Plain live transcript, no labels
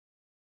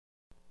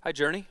Hi,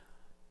 Journey.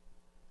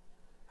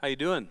 How you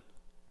doing?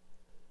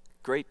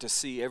 Great to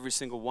see every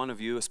single one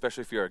of you,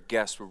 especially if you're a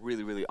guest. We're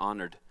really, really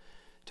honored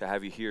to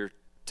have you here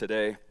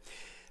today.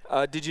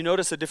 Did you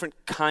notice a different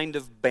kind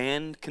of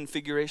band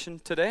configuration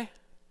today?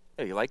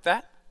 Hey, you like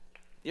that?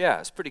 Yeah,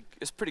 it's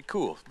pretty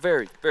cool.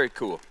 Very, very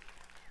cool.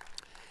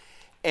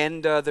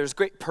 And there's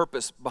great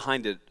purpose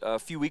behind it. A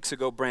few weeks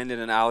ago, Brandon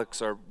and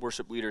Alex, our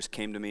worship leaders,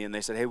 came to me and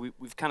they said, hey,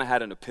 we've kind of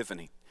had an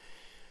epiphany.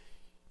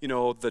 You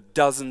know, the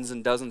dozens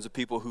and dozens of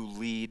people who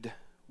lead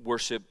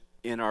worship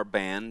in our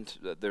band,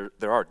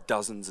 there are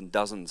dozens and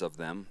dozens of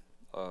them,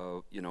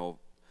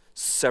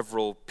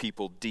 several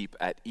people deep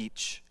at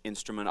each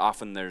instrument.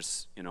 Often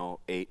there's,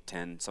 8,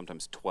 10,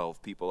 sometimes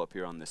 12 people up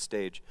here on this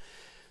stage.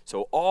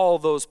 So all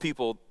those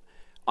people,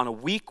 on a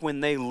week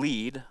when they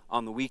lead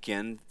on the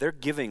weekend, they're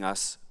giving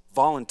us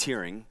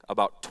volunteering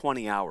about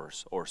 20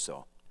 hours or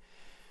so,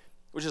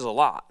 which is a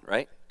lot,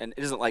 right? And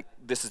it isn't like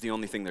this is the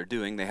only thing they're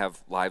doing. They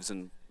have lives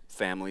and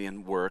family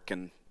and work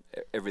and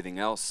everything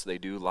else they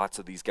do. Lots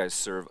of these guys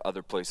serve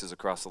other places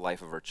across the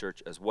life of our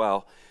church as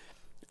well.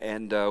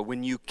 And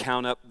when you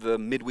count up the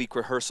midweek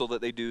rehearsal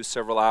that they do,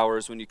 several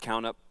hours, when you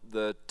count up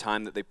the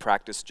time that they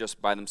practice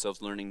just by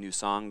themselves learning new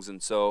songs and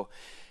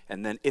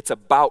then it's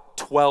about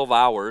 12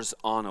 hours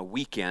on a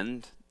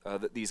weekend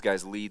that these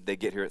guys lead. They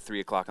get here at 3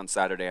 o'clock on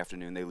Saturday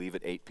afternoon. They leave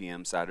at 8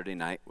 p.m. Saturday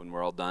night when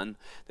we're all done.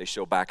 They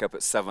show back up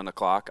at 7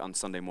 o'clock on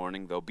Sunday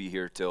morning. They'll be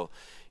here till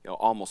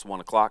almost 1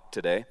 o'clock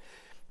today.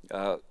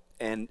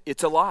 And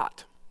it's a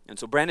lot. And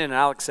so Brandon and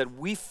Alex said,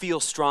 we feel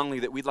strongly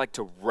that we'd like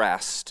to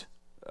rest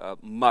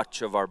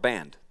much of our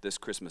band this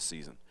Christmas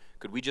season.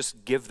 Could we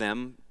just give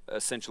them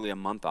essentially a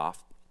month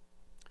off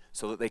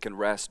so that they can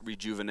rest,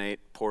 rejuvenate,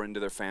 pour into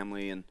their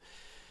family, and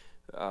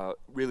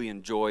really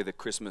enjoy the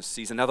Christmas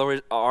season? Now,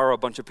 there are a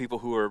bunch of people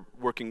who are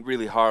working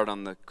really hard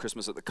on the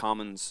Christmas at the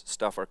Commons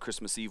stuff, our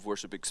Christmas Eve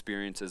worship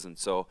experiences, and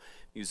so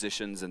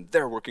musicians, and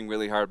they're working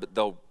really hard, but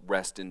they'll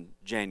rest in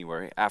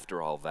January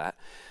after all that.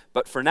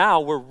 But for now,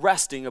 we're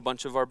resting a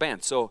bunch of our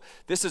band. So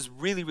this is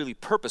really, really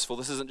purposeful.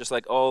 This isn't just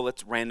like,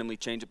 let's randomly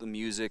change up the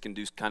music and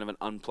do kind of an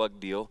unplugged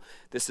deal.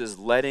 This is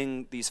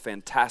letting these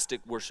fantastic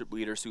worship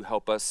leaders who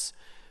help us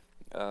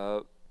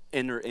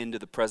enter into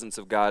the presence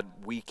of God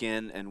week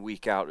in and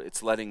week out.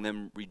 It's letting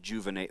them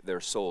rejuvenate their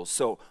souls.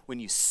 So when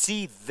you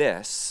see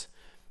this,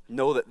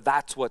 know that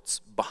that's what's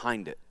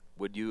behind it,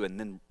 would you? And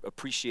then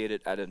appreciate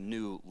it at a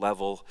new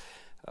level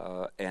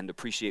and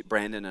appreciate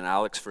Brandon and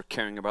Alex for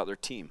caring about their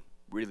team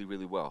really,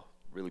 really well.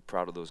 Really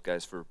proud of those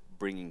guys for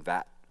bringing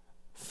that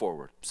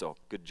forward. So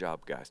good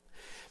job, guys.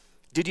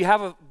 Did you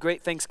have a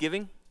great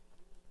Thanksgiving?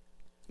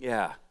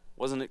 Yeah,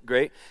 wasn't it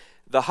great?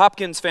 The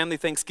Hopkins family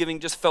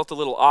Thanksgiving just felt a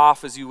little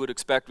off, as you would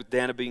expect, with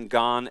Dana being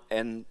gone,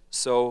 and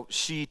so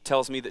she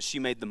tells me that she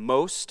made the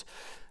most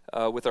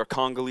with our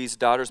Congolese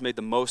daughters, made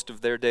the most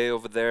of their day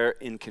over there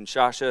in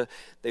Kinshasa.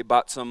 They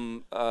bought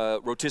some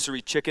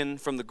rotisserie chicken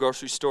from the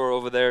grocery store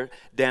over there.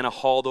 Dana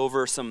hauled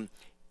over some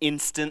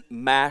instant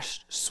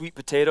mashed sweet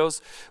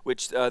potatoes,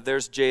 which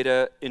there's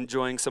Jada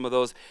enjoying some of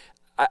those.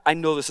 I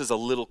know this is a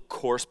little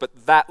coarse,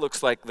 but that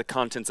looks like the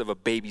contents of a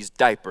baby's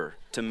diaper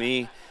to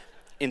me.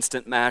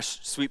 Instant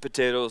mashed sweet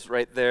potatoes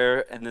right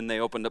there, and then they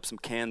opened up some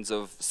cans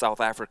of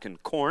South African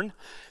corn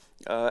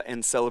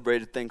and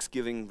celebrated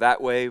Thanksgiving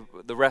that way.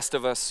 The rest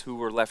of us who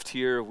were left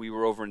here, we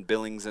were over in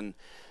Billings, and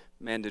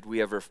man, did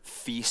we ever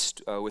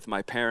feast with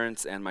my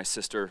parents and my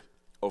sister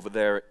over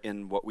there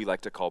in what we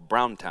like to call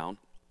Browntown.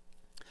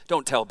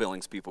 Don't tell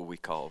Billings people we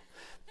call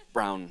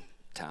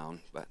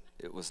Browntown, but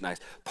it was nice.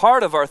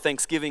 Part of our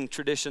Thanksgiving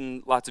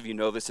tradition, lots of you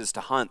know this, is to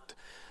hunt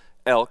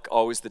elk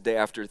always the day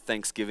after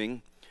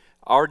Thanksgiving.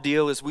 Our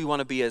deal is we want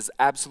to be as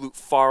absolute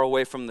far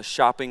away from the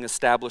shopping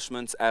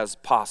establishments as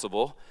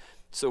possible.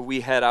 So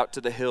we head out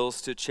to the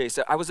hills to chase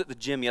it. I was at the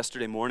gym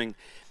yesterday morning,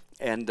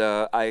 and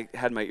I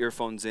had my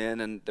earphones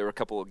in, and there were a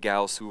couple of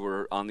gals who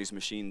were on these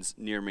machines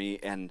near me,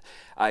 and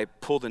I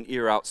pulled an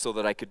ear out so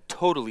that I could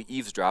totally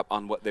eavesdrop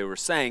on what they were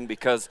saying,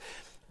 because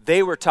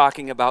they were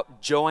talking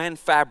about Jo-Ann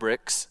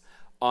Fabrics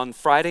on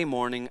Friday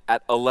morning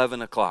at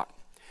 11 o'clock.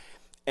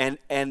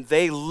 And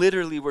they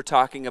literally were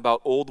talking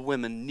about old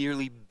women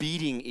nearly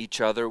beating each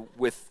other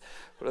with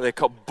what they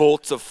call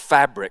bolts of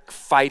fabric,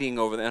 fighting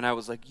over them. And I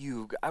was like,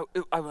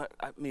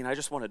 I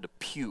just wanted to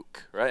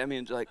puke, right? I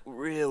mean, like,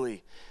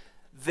 really?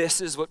 This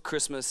is what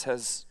Christmas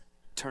has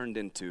turned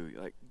into.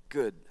 Like,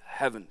 good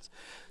heavens.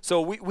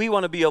 So we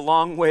want to be a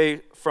long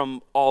way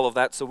from all of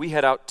that. So we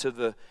head out to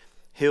the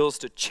hills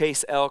to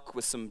chase elk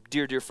with some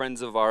dear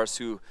friends of ours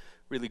who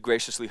really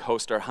graciously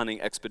host our hunting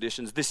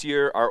expeditions. This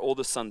year, our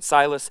oldest son,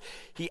 Silas,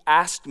 he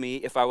asked me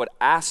if I would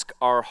ask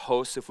our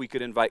hosts if we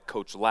could invite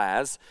Coach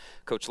Laz.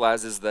 Coach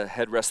Laz is the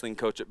head wrestling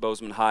coach at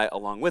Bozeman High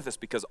along with us,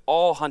 because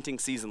all hunting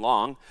season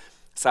long,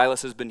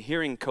 Silas has been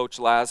hearing Coach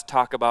Laz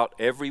talk about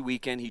every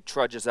weekend he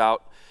trudges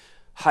out,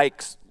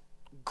 hikes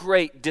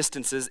great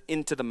distances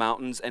into the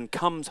mountains and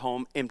comes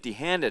home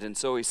empty-handed. And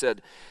so he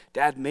said,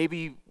 Dad,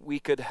 maybe we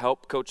could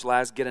help Coach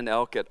Laz get an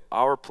elk at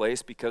our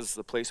place, because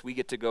the place we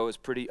get to go is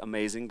pretty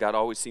amazing. God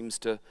always seems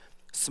to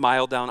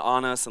smile down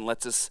on us and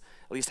lets us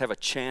at least have a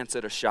chance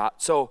at a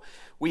shot. So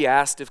we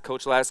asked if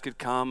Coach Laz could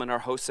come, and our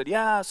host said,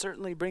 yeah,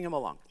 certainly, bring him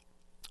along.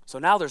 So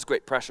now there's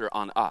great pressure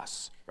on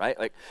us, right?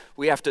 Like,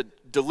 we have to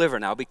deliver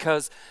now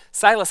because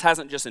Silas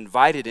hasn't just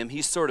invited him,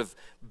 he's sort of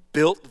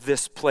built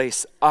this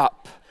place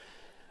up,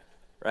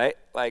 right?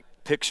 Like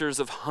pictures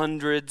of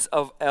hundreds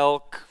of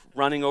elk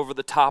running over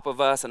the top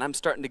of us, and I'm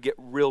starting to get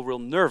real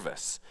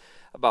nervous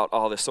about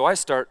all this. So I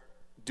start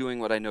doing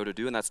what I know to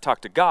do, and that's talk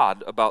to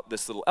God about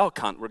this little elk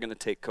hunt we're going to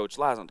take Coach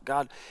Laz on.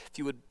 God, if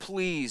you would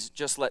please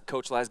just let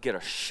Coach Laz get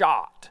a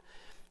shot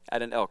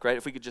at an elk, right?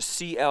 If we could just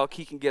see elk,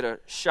 he can get a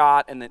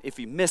shot, and then if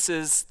he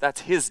misses,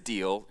 that's his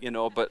deal,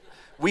 but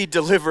we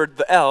delivered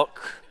the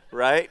elk,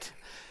 right?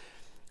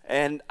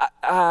 And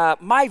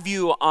my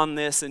view on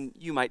this, and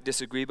you might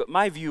disagree, but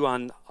my view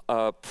on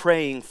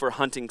praying for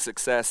hunting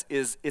success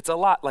is it's a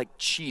lot like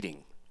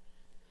cheating,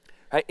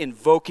 right?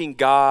 Invoking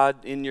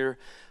God in your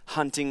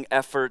hunting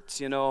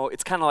efforts,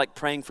 it's kind of like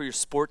praying for your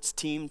sports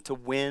team to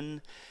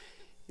win.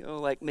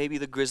 Like maybe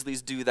the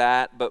Grizzlies do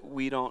that, but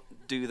we don't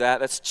do that.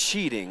 That's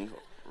cheating,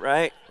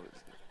 right?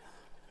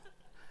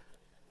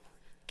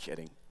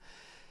 Kidding.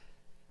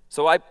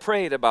 So I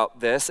prayed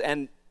about this,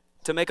 and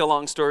to make a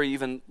long story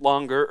even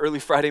longer, early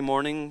Friday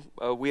morning,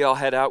 we all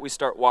head out. We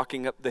start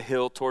walking up the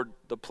hill toward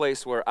the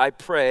place where I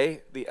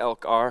pray the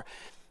elk are.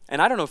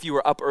 And I don't know if you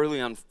were up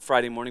early on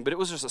Friday morning, but it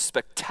was just a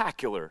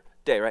spectacular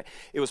day, right?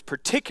 It was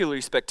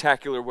particularly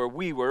spectacular where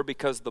we were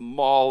because the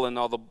mall and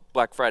all the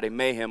Black Friday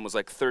mayhem was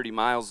like 30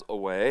 miles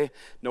away,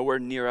 nowhere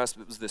near us.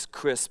 It was this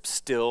crisp,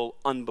 still,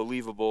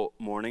 unbelievable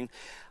morning.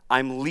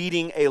 I'm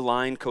leading a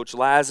line. Coach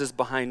Laz is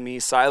behind me.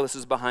 Silas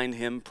is behind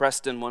him.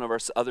 Preston, one of our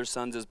other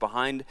sons, is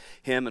behind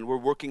him, and we're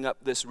working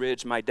up this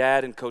ridge. My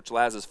dad and Coach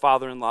Laz's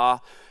father-in-law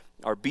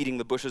are beating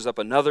the bushes up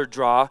another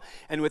draw,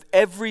 and with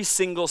every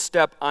single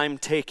step I'm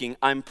taking,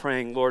 I'm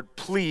praying, Lord,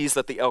 please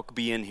let the elk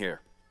be in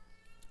here.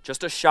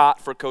 Just a shot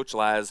for Coach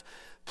Laz,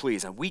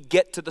 please. And we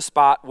get to the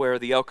spot where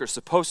the elk are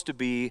supposed to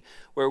be,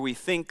 where we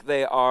think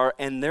they are,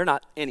 and they're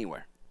not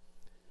anywhere.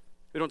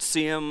 We don't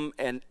see them,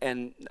 and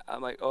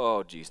I'm like,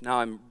 oh, geez. Now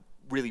I'm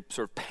really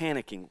sort of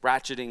panicking,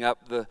 ratcheting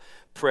up the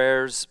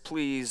prayers.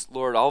 Please,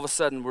 Lord. All of a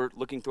sudden, we're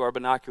looking through our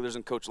binoculars,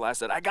 and Coach Laz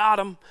said, I got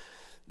them.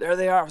 There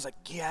they are. I was like,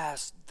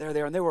 yes, there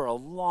they are. And they were a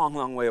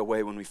long way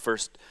away when we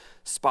first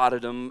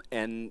spotted them,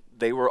 and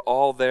they were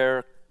all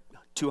there,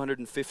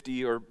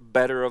 250 or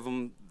better of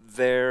them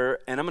there.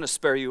 And I'm going to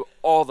spare you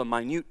all the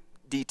minute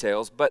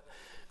details, but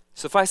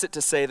suffice it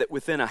to say that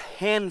within a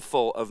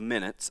handful of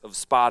minutes of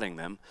spotting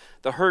them,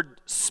 the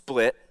herd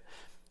split.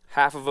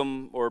 Half of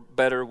them or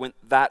better went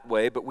that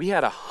way, but we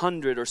had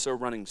 100 or so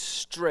running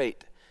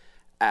straight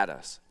at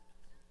us.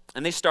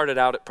 And they started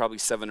out at probably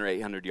 700 or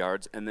 800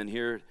 yards, and then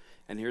here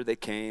they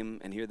came,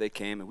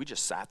 and we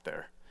just sat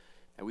there.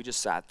 And we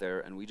just sat there,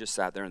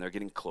 and they're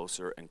getting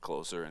closer and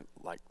closer, and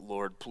like,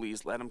 Lord,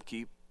 please let them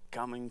keep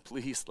coming.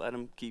 Please let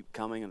them keep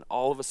coming. And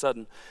all of a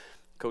sudden,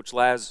 Coach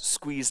Laz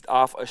squeezed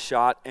off a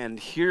shot, and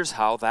here's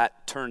how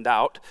that turned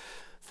out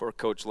for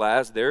Coach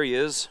Laz. There he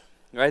is,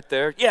 right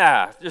there.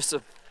 Yeah, just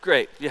a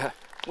great, yeah,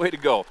 way to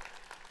go.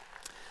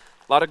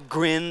 A lot of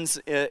grins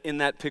in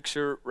that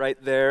picture right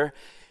there.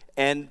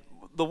 And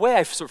the way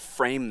I sort of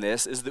frame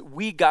this is that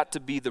we got to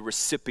be the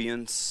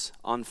recipients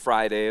on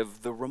Friday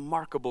of the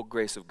remarkable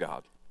grace of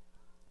God,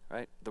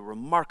 right? The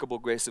remarkable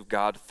grace of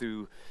God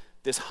through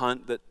this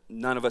hunt that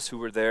none of us who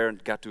were there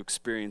and got to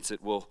experience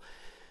it will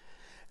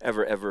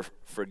ever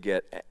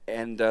forget.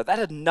 And that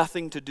had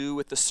nothing to do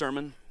with the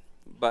sermon,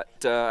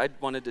 but I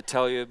wanted to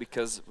tell you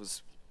because it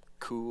was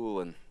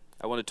cool, and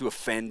I wanted to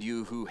offend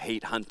you who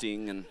hate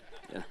hunting, and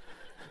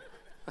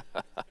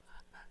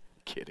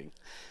kidding.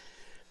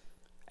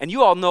 And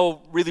you all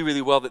know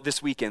really well that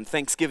this weekend,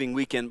 Thanksgiving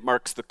weekend,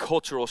 marks the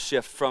cultural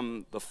shift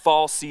from the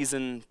fall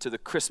season to the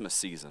Christmas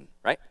season,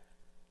 right?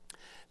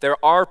 There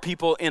are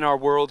people in our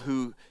world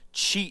who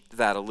cheat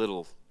that a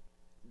little,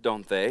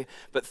 don't they?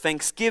 But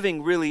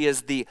Thanksgiving really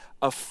is the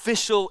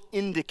official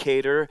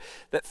indicator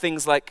that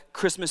things like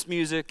Christmas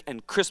music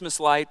and Christmas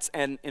lights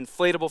and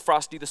inflatable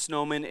Frosty the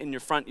Snowman in your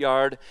front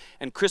yard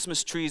and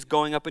Christmas trees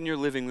going up in your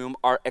living room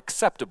are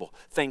acceptable.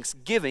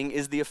 Thanksgiving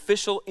is the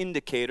official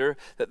indicator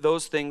that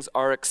those things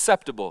are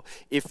acceptable.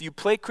 If you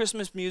play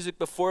Christmas music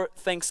before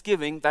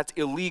Thanksgiving, that's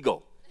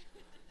illegal.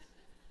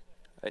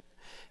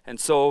 And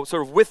so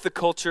sort of with the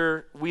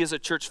culture, we as a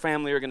church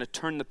family are going to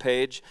turn the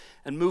page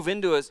and move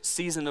into a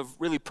season of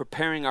really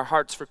preparing our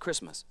hearts for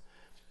Christmas,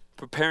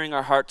 preparing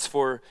our hearts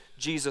for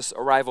Jesus'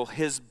 arrival,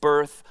 his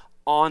birth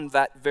on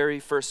that very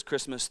first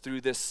Christmas through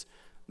this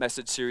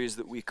message series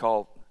that we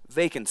call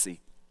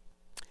Vacancy.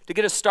 To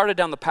get us started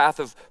down the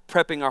path of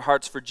prepping our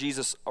hearts for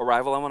Jesus'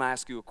 arrival, I want to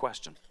ask you a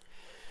question.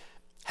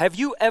 Have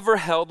you ever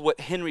held what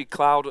Henry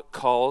Cloud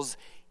calls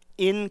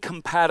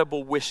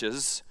incompatible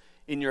wishes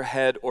in your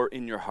head or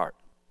in your heart?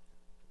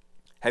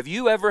 Have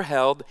you ever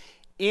held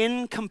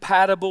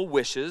incompatible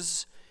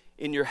wishes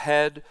in your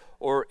head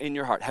or in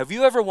your heart? Have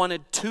you ever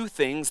wanted two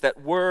things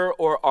that were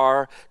or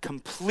are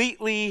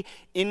completely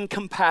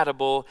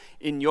incompatible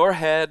in your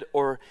head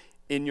or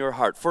in your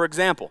heart? For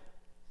example,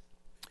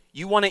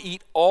 You want to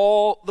eat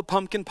all the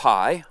pumpkin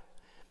pie,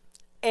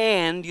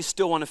 and you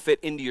still want to fit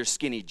into your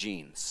skinny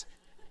jeans.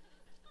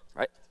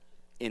 Right?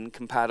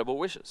 Incompatible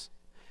wishes.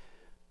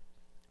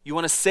 You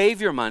want to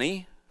save your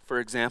money, for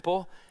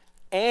example,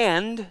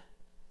 and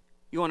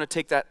you want to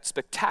take that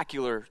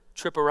spectacular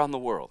trip around the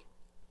world.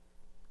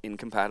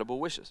 Incompatible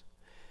wishes.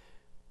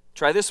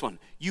 Try this one.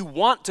 You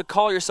want to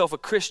call yourself a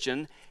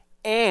Christian,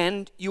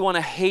 and you want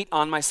to hate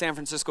on my San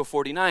Francisco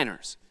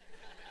 49ers.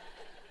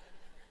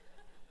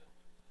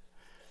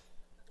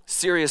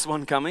 Serious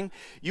one coming.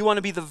 You want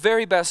to be the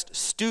very best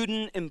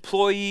student,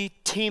 employee,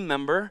 team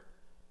member,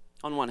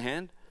 on one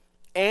hand,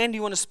 and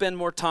you want to spend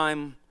more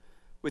time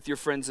with your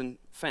friends and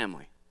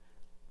family.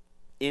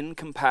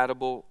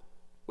 Incompatible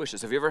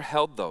wishes. Have you ever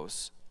held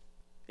those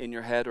in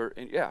your head?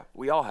 Yeah,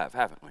 we all have,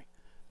 haven't we?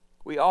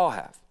 We all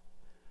have.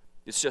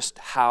 It's just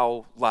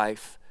how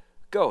life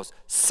goes.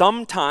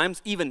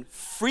 Sometimes, even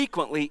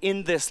frequently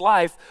in this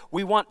life,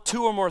 we want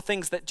two or more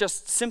things that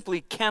just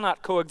simply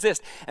cannot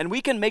coexist. And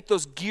we can make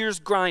those gears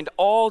grind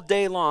all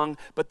day long,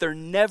 but they're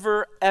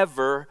never,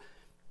 ever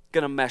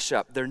going to mesh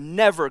up. They're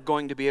never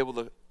going to be able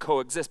to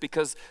coexist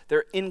because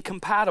they're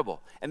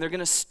incompatible, and they're going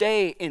to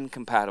stay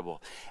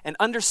incompatible. And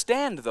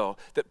understand, though,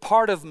 that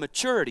part of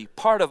maturity,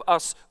 part of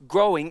us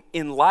growing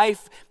in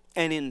life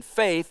and in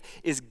faith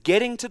is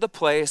getting to the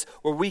place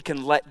where we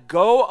can let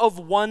go of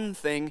one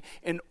thing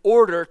in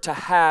order to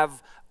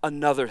have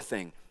another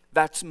thing.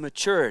 That's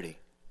maturity.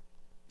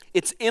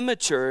 It's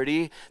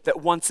immaturity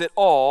that wants it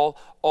all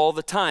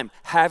the time.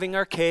 Having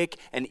our cake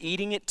and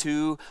eating it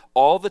too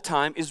all the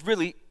time is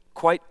really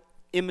quite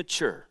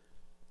immature.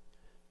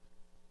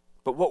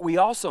 But what we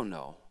also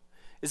know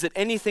is that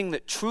anything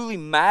that truly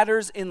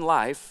matters in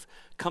life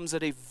comes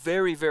at a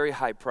very, very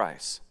high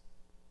price,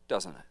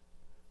 doesn't it?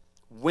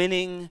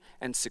 Winning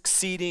and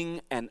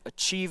succeeding and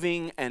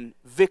achieving and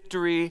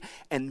victory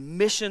and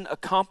mission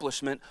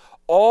accomplishment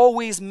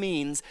always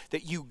means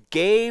that you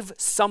gave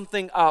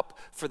something up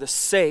for the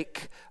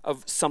sake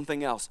of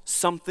something else,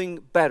 something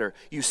better.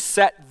 You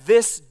set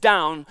this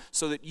down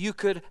so that you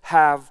could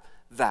have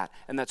that.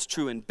 And that's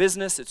true in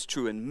business, it's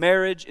true in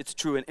marriage, it's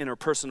true in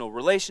interpersonal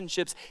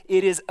relationships.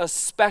 It is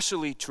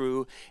especially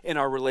true in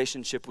our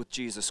relationship with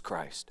Jesus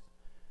Christ.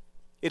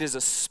 It is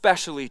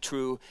especially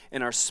true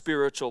in our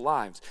spiritual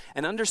lives.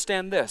 And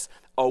understand this,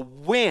 a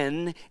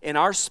win in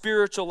our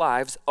spiritual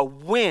lives, a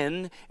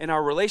win in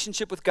our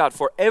relationship with God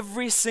for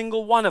every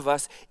single one of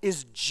us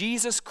is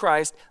Jesus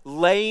Christ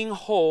laying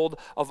hold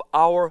of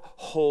our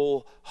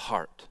whole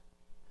heart.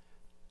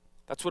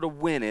 That's what a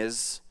win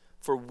is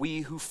for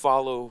we who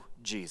follow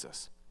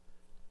Jesus.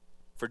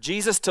 For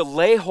Jesus to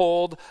lay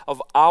hold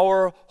of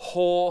our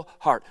whole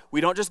heart. We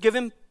don't just give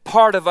him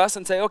part of us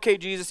and say, okay,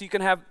 Jesus, you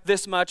can have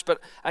this much,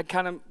 but I'm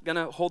kind of going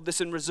to hold this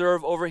in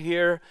reserve over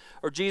here.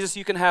 Or Jesus,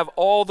 you can have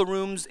all the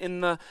rooms in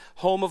the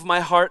home of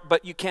my heart,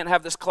 but you can't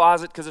have this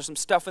closet because there's some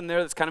stuff in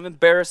there that's kind of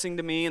embarrassing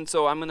to me, and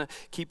so I'm going to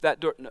keep that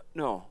door.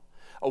 No.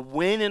 A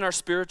win in our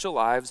spiritual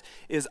lives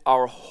is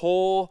our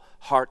whole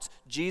hearts.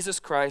 Jesus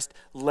Christ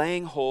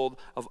laying hold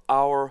of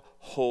our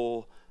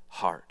whole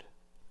heart.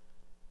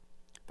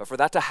 But for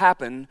that to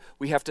happen,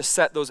 we have to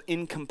set those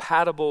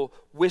incompatible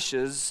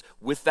wishes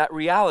with that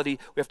reality.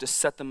 We have to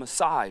set them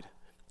aside,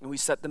 and we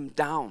set them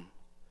down.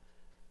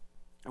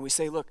 And we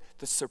say, look,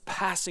 the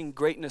surpassing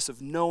greatness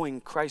of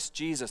knowing Christ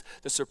Jesus,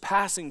 the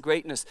surpassing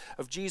greatness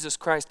of Jesus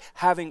Christ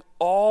having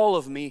all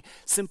of me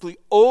simply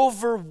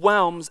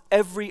overwhelms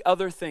every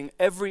other thing,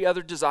 every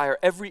other desire,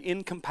 every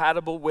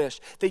incompatible wish.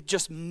 They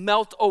just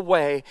melt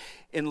away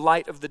in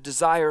light of the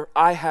desire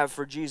I have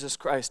for Jesus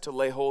Christ to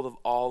lay hold of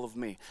all of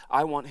me.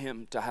 I want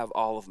him to have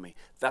all of me.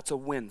 That's a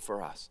win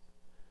for us.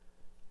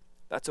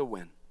 That's a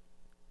win.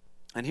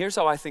 And here's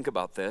how I think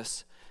about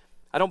this.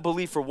 I don't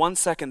believe for one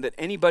second that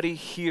anybody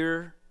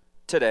here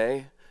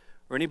today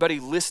or anybody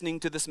listening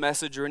to this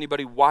message or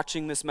anybody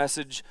watching this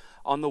message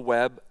on the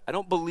web, I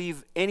don't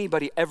believe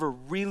anybody ever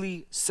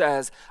really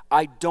says,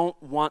 I don't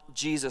want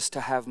Jesus to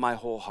have my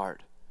whole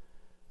heart.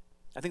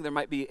 I think there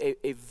might be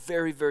a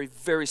very, very,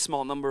 very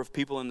small number of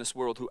people in this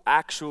world who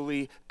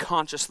actually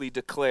consciously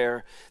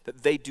declare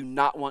that they do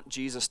not want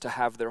Jesus to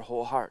have their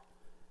whole heart.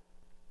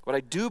 What I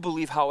do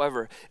believe,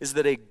 however, is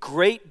that a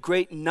great,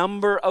 great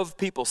number of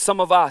people, some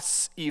of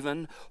us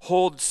even,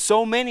 hold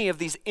so many of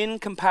these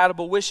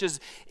incompatible wishes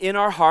in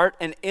our heart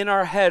and in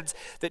our heads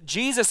that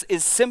Jesus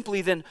is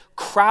simply then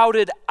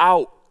crowded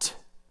out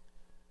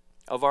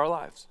of our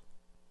lives.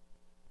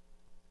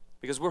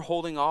 Because we're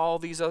holding all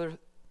these other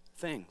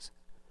things.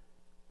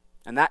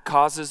 And that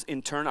causes,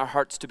 in turn, our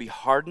hearts to be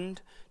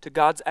hardened to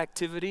God's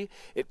activity.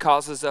 It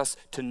causes us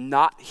to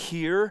not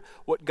hear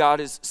what God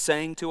is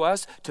saying to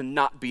us, to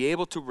not be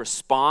able to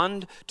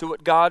respond to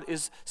what God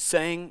is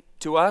saying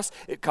to us.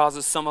 It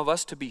causes some of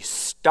us to be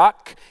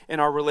stuck in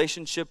our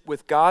relationship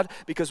with God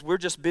because we're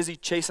just busy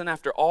chasing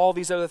after all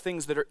these other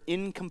things that are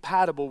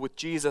incompatible with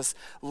Jesus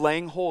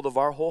laying hold of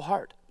our whole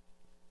heart.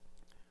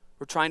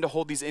 We're trying to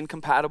hold these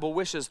incompatible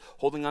wishes,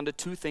 holding on to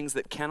two things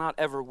that cannot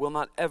ever, will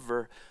not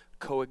ever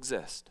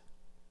coexist.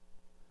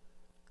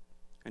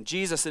 And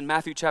Jesus in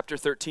Matthew chapter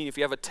 13, if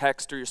you have a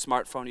text or your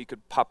smartphone, you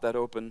could pop that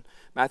open.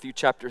 Matthew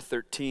chapter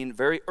 13,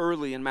 very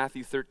early in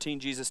Matthew 13,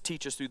 Jesus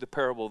teaches through the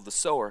parable of the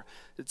sower,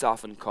 it's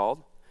often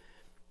called.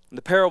 And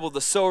the parable of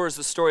the sower is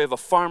the story of a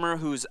farmer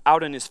who's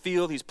out in his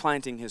field. He's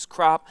planting his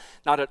crop.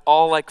 Not at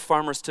all like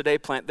farmers today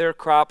plant their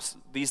crops.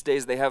 These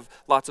days they have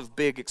lots of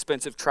big,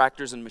 expensive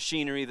tractors and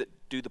machinery that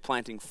do the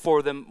planting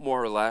for them,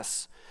 more or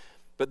less.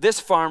 But this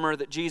farmer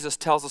that Jesus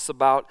tells us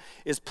about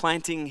is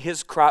planting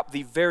his crop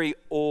the very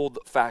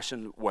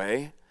old-fashioned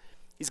way.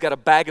 He's got a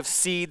bag of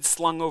seed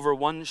slung over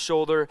one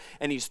shoulder,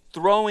 and he's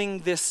throwing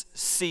this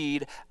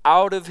seed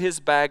out of his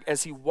bag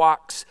as he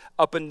walks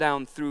up and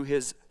down through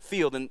his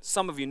field. And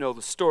some of you know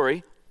the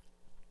story.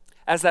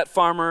 As that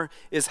farmer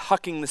is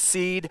hucking the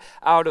seed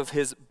out of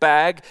his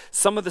bag,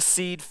 some of the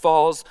seed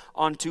falls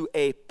onto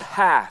a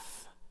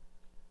path.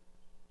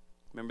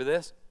 Remember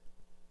this?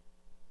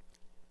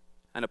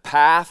 And a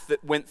path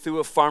that went through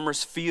a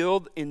farmer's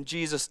field in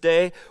Jesus'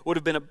 day would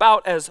have been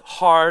about as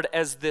hard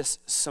as this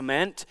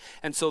cement.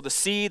 And so the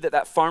seed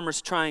that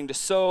farmer's trying to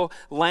sow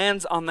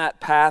lands on that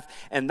path,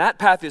 and that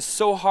path is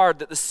so hard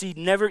that the seed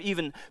never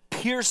even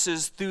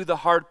pierces through the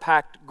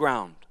hard-packed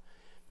ground.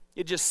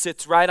 It just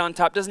sits right on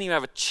top, doesn't even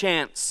have a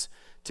chance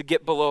to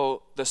get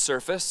below the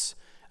surface.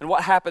 And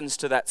what happens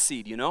to that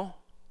seed, you know? I'll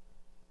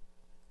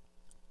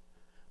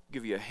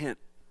give you a hint.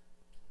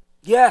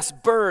 Yes,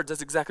 birds,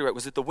 that's exactly right.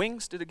 Was it the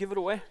wings? Did it give it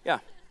away? Yeah.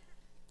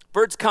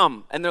 Birds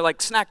come, and they're like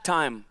snack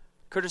time,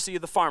 courtesy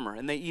of the farmer,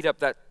 and they eat up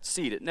that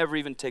seed. It never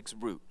even takes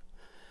root.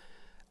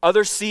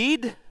 Other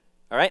seed,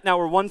 all right, now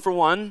we're 1 for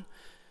 1.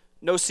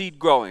 No seed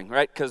growing,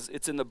 right, because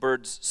it's in the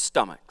birds'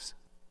 stomachs.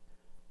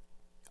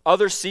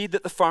 Other seed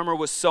that the farmer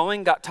was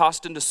sowing got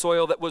tossed into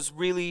soil that was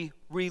really,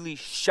 really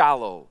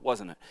shallow,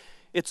 wasn't it?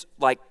 It's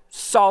like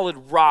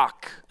solid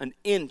rock, an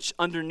inch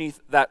underneath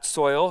that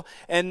soil.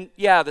 And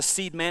yeah, the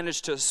seed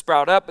managed to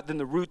sprout up, but then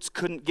the roots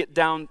couldn't get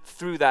down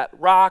through that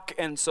rock.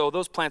 And so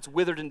those plants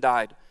withered and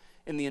died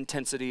in the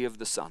intensity of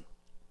the sun.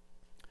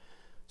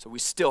 So we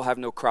still have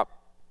no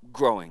crop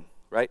growing,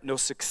 right? No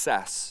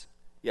success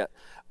yet.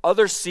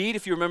 Other seed,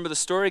 if you remember the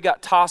story,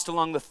 got tossed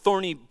along the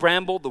thorny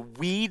bramble, the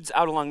weeds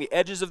out along the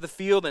edges of the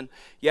field. And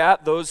yeah,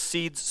 those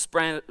seeds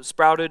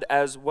sprouted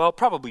as well.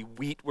 Probably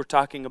wheat we're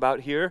talking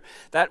about here.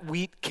 That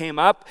wheat came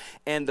up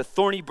and the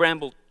thorny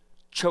bramble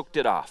choked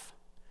it off.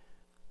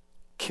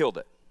 Killed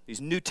it.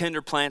 These new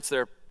tender plants,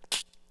 they're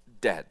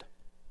dead.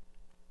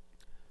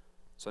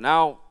 So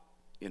now,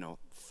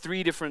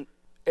 3 different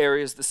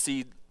areas the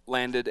seed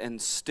landed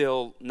and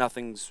still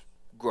nothing's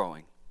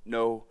growing.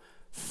 No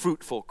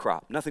fruitful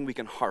crop, nothing we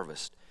can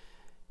harvest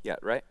yet,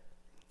 right?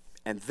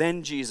 And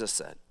then Jesus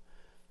said,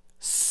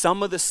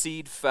 some of the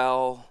seed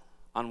fell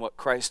on what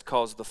Christ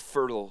calls the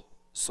fertile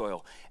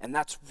soil. And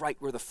that's right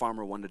where the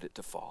farmer wanted it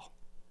to fall,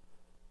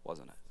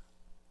 wasn't it?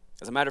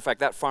 As a matter of fact,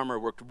 that farmer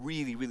worked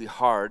really, really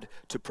hard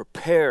to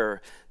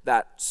prepare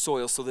that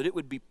soil so that it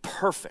would be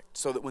perfect,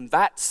 so that when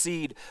that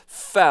seed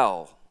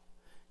fell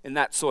in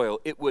that soil,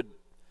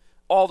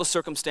 all the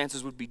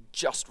circumstances would be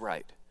just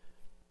right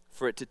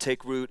for it to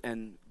take root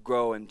and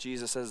grow. And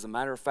Jesus says, as a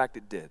matter of fact,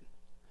 it did.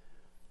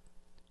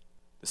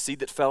 The seed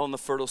that fell in the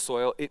fertile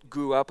soil, it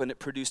grew up and it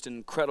produced an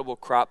incredible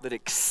crop that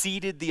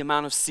exceeded the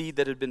amount of seed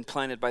that had been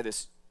planted by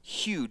this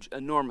huge,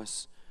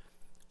 enormous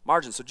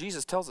margin. So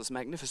Jesus tells this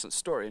magnificent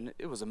story, and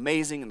it was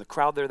amazing. And the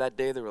crowd there that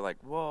day, they were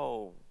like,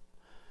 whoa,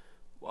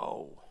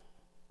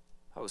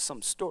 that was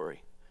some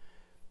story.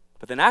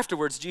 But then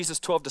afterwards, Jesus'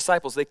 12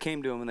 disciples, they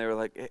came to him and they were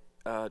like,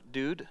 hey,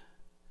 dude,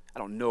 I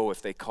don't know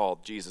if they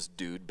called Jesus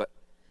dude, but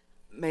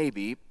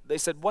maybe. They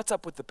said, what's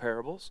up with the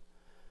parables?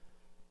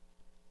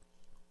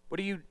 What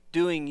are you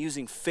doing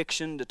using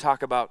fiction to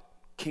talk about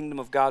kingdom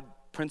of God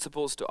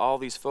principles to all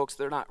these folks?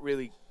 They're not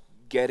really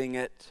getting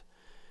it.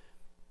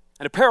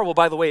 And a parable,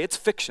 by the way, it's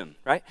fiction,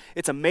 right?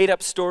 It's a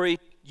made-up story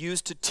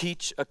used to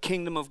teach a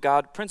kingdom of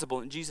God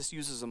principle, and Jesus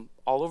uses them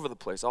all over the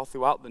place, all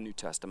throughout the New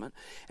Testament.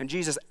 And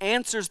Jesus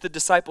answers the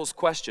disciples'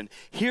 question.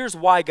 Here's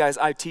why, guys,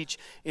 I teach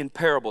in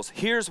parables.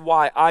 Here's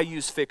why I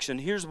use fiction.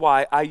 Here's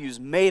why I use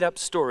made-up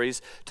stories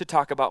to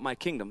talk about my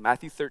kingdom.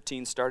 Matthew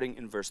 13, starting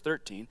in verse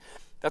 13.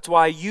 That's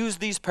why I use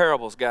these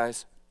parables,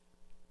 guys.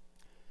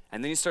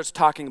 And then he starts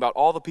talking about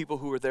all the people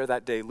who were there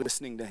that day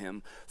listening to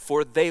him.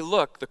 For they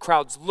look, the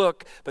crowds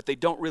look, but they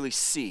don't really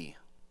see.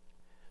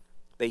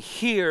 They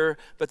hear,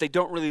 but they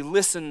don't really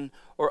listen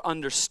or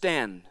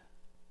understand.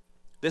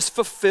 This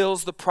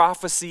fulfills the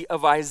prophecy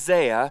of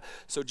Isaiah.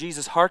 So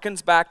Jesus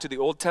harkens back to the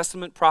Old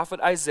Testament prophet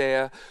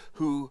Isaiah,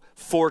 who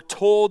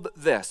foretold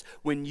this.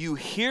 When you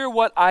hear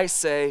what I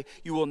say,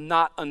 you will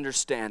not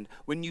understand.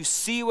 When you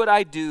see what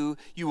I do,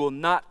 you will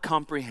not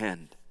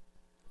comprehend.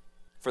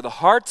 For the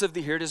hearts of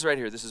here it is right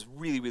here, this is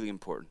really, really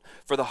important.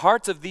 For the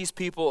hearts of these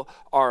people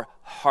are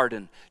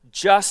hardened,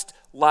 just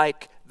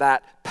like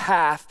that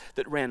path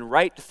that ran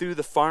right through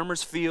the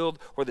farmer's field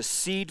where the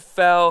seed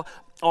fell,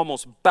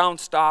 almost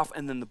bounced off,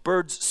 and then the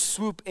birds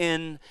swoop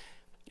in,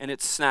 and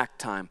it's snack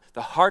time.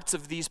 The hearts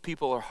of these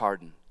people are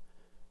hardened.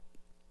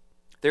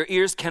 Their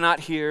ears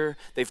cannot hear.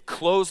 They've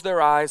closed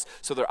their eyes,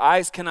 so their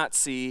eyes cannot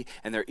see,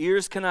 and their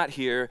ears cannot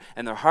hear,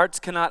 and their hearts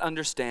cannot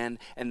understand,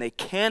 and they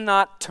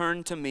cannot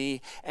turn to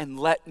me and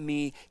let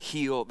me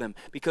heal them.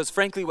 Because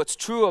frankly, what's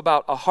true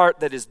about a heart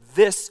that is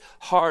this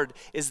hard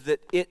is that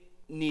it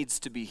needs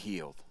to be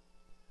healed.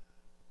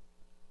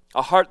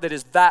 A heart that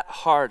is that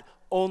hard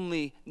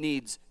only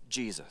needs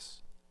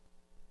Jesus.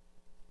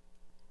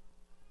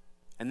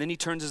 And then he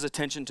turns his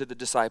attention to the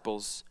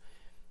disciples,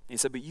 and he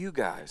said, but you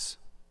guys,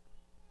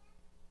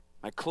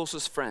 my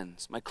closest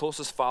friends, my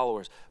closest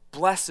followers,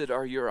 blessed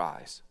are your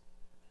eyes.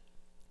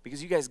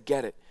 Because you guys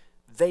get it.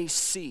 They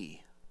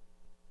see.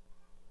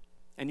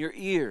 And your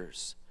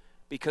ears,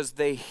 because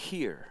they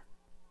hear.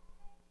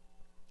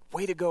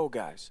 Way to go,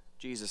 guys,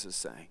 Jesus is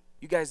saying.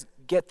 You guys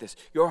get this.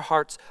 Your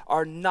hearts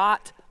are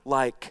not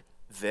like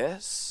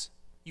this.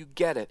 You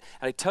get it.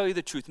 And I tell you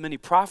the truth, many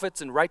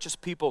prophets and righteous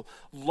people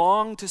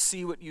long to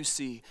see what you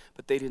see,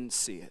 but they didn't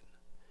see it.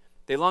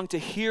 They long to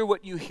hear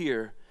what you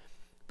hear,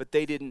 but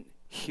they didn't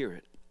hear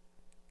it.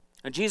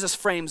 And Jesus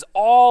frames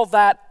all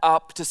that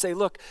up to say,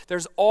 look,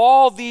 there's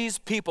all these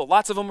people,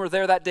 lots of them were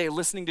there that day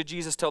listening to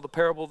Jesus tell the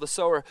parable of the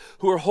sower,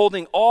 who are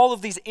holding all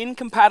of these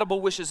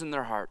incompatible wishes in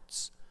their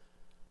hearts.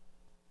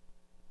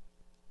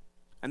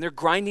 And they're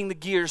grinding the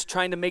gears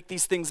trying to make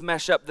these things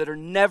mesh up that are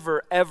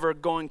never, ever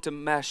going to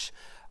mesh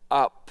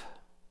up.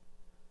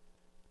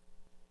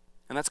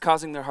 And that's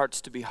causing their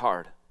hearts to be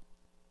hard.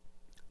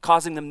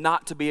 Causing them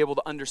not to be able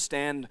to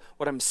understand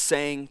what I'm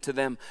saying to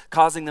them.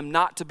 Causing them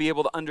not to be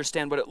able to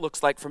understand what it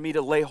looks like for me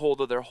to lay hold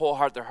of their whole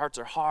heart. Their hearts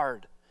are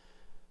hard,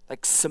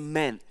 like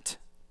cement.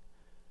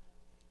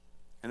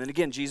 And then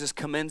again, Jesus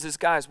commends his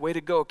guys. Way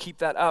to go, keep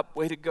that up,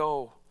 way to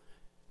go.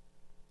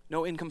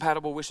 No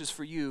incompatible wishes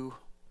for you.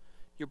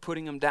 You're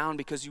putting them down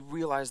because you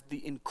realize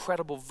the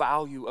incredible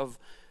value of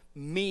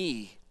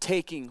me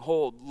taking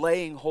hold,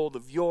 laying hold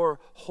of your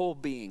whole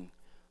being,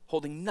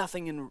 holding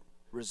nothing in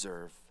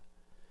reserve.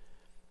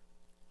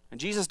 And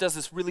Jesus does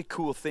this really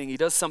cool thing. He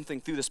does something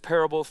through this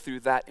parable,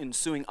 through that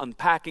ensuing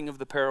unpacking of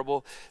the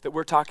parable that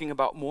we're talking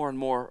about more and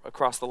more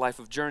across the life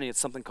of Journey. It's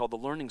something called the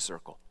learning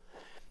circle.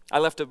 I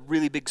left a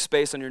really big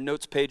space on your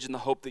notes page in the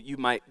hope that you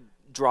might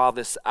draw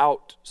this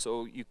out.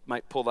 So you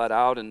might pull that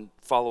out and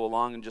follow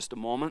along in just a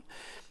moment.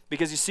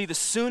 Because you see, the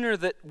sooner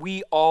that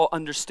we all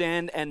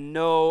understand and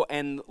know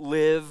and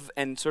live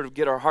and sort of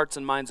get our hearts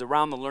and minds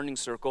around the learning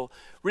circle,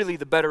 really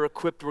the better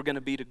equipped we're going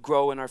to be to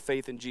grow in our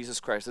faith in Jesus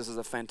Christ. This is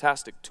a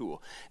fantastic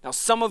tool. Now,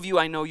 some of you,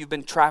 I know you've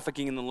been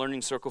trafficking in the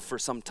learning circle for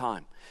some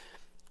time.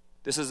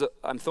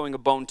 I'm throwing a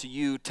bone to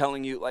you,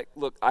 telling you, like,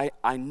 look,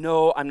 I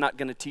know I'm not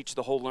going to teach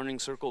the whole learning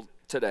circle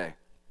today.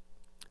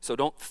 So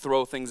don't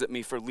throw things at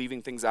me for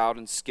leaving things out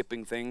and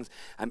skipping things.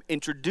 I'm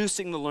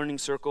introducing the learning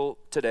circle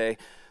today.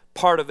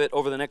 Part of it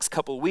over the next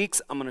couple of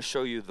weeks. I'm going to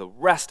show you the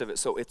rest of it.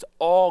 So it's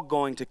all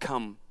going to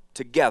come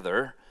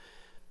together.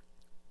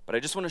 But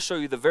I just want to show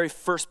you the very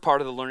first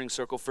part of the learning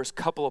circle, first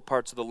couple of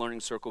parts of the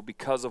learning circle,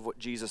 because of what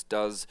Jesus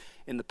does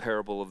in the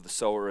parable of the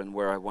sower and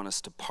where I want us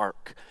to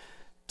park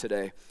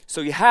today.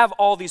 So you have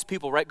all these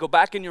people, right? Go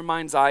back in your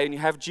mind's eye and you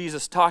have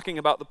Jesus talking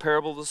about the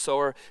parable of the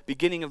sower,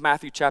 beginning of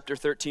Matthew chapter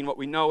 13. What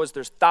we know is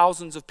there's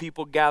thousands of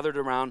people gathered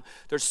around.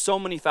 There's so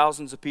many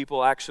thousands of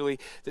people actually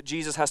that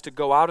Jesus has to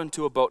go out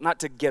into a boat, not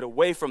to get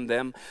away from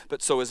them,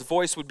 but so his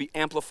voice would be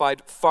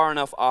amplified far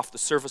enough off the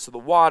surface of the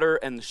water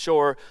and the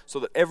shore so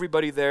that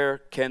everybody there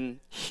can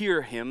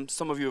hear him.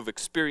 Some of you have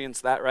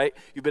experienced that, right?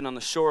 You've been on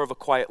the shore of a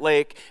quiet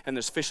lake and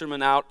there's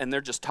fishermen out and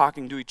they're just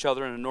talking to each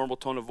other in a normal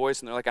tone of voice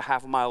and they're like a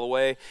half a mile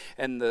away.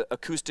 And the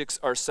acoustics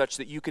are such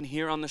that you can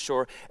hear on the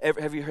shore.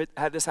 Have you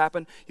had this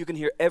happen? You can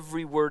hear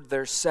every word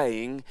they're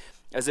saying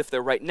as if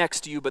they're right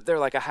next to you, but they're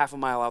like a half a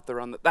mile out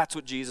there. That's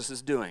what Jesus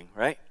is doing,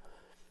 right?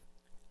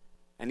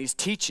 And he's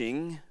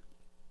teaching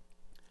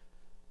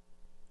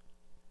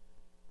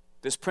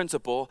this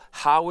principle,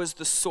 how is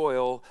the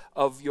soil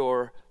of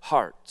your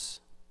hearts?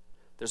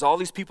 There's all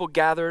these people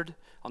gathered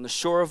on the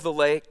shore of the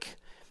lake,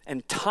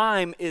 and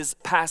time is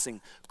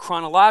passing.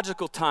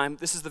 Chronological time,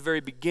 this is the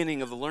very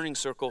beginning of the learning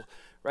circle.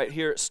 Right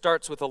here, it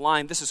starts with a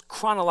line. This is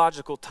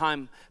chronological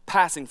time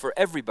passing for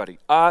everybody.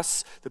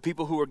 Us, the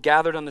people who were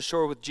gathered on the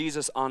shore with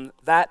Jesus on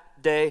that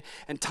day,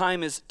 and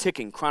time is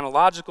ticking.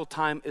 Chronological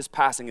time is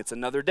passing. It's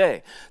another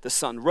day. The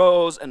sun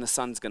rose, and the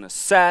sun's going to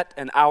set,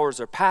 and hours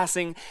are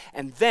passing,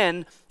 and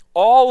then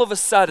all of a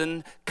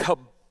sudden,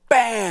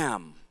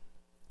 kabam!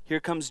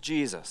 Here comes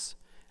Jesus,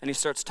 and he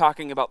starts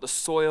talking about the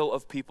soil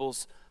of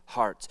people's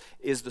hearts.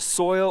 Is the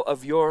soil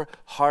of your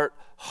heart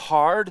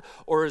hard,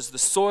 or is the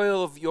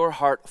soil of your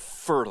heart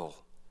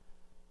fertile?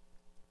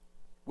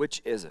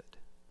 Which is it?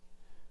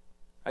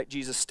 Right?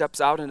 Jesus steps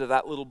out into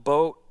that little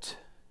boat,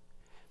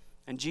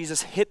 and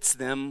Jesus hits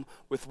them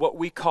with what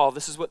we call,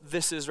 this is what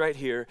this is right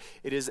here.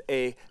 It is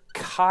a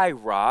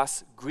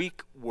kairos,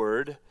 Greek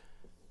word,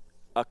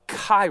 a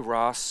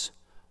kairos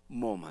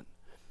moment.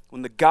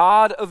 When the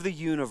God of the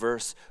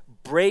universe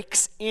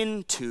breaks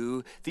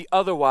into the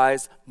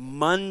otherwise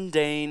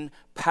mundane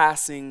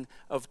passing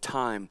of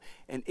time.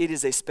 And it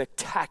is a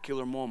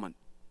spectacular moment.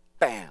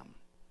 Bam.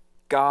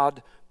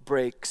 God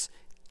breaks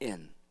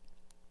in.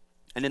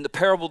 And in the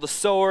parable of the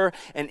sower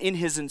and in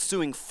his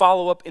ensuing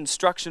follow-up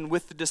instruction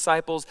with the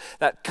disciples,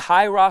 that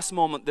kairos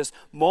moment, this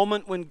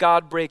moment when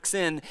God breaks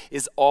in,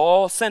 is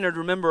all centered,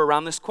 remember,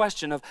 around this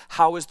question of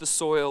how is the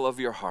soil of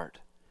your heart?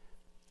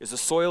 Is the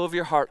soil of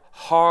your heart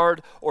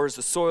hard, or is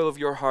the soil of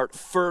your heart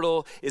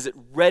fertile? Is it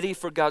ready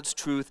for God's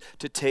truth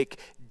to take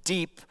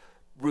deep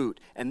root?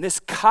 And this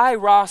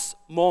kairos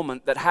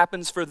moment that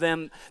happens for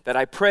them, that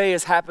I pray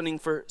is happening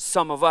for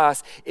some of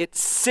us, it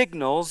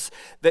signals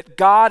that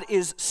God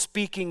is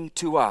speaking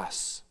to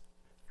us.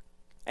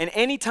 And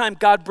anytime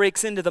God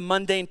breaks into the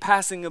mundane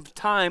passing of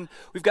time,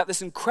 we've got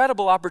this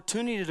incredible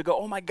opportunity to go,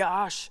 oh my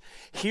gosh,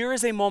 here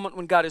is a moment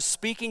when God is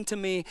speaking to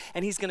me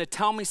and he's going to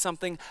tell me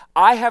something.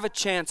 I have a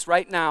chance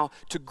right now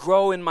to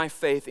grow in my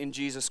faith in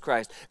Jesus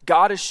Christ.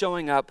 God is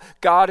showing up,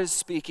 God is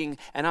speaking,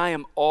 and I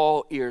am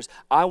all ears.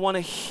 I want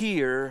to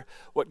hear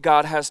what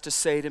God has to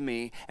say to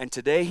me. And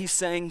today he's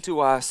saying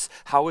to us,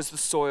 how is the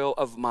soil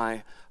of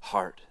my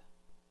heart?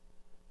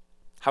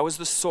 How is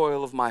the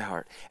soil of my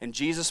heart? And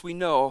Jesus, we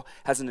know,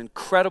 has an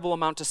incredible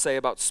amount to say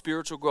about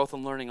spiritual growth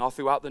and learning all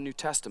throughout the New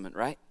Testament,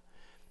 right?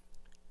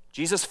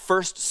 Jesus'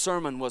 first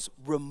sermon was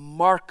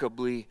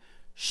remarkably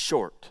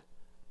short.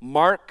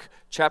 Mark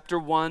chapter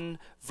 1,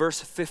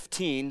 verse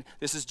 15,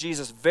 this is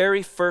Jesus'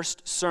 very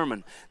first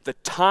sermon. The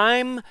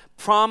time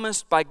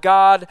promised by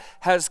God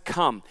has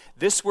come.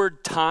 This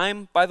word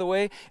time, by the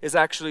way, is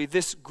actually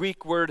this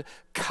Greek word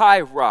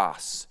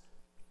kairos.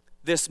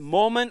 This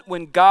moment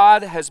when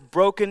God has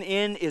broken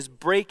in, is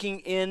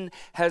breaking in,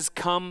 has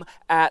come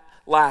at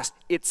last.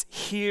 It's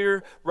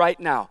here right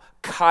now.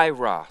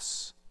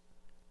 Kairos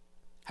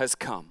has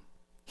come,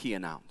 he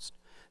announced.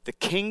 The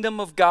kingdom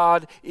of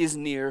God is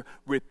near.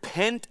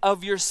 Repent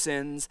of your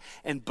sins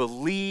and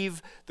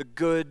believe the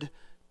good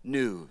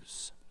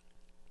news.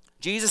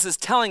 Jesus is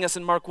telling us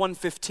in Mark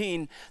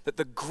 1:15 that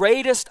the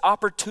greatest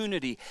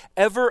opportunity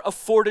ever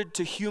afforded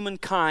to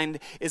humankind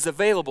is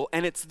available,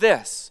 and it's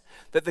this,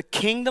 that the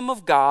kingdom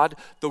of God,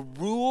 the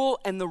rule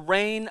and the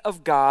reign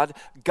of God,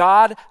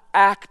 God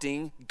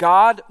acting,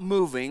 God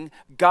moving,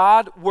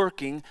 God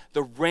working,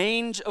 the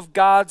range of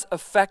God's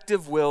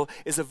effective will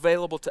is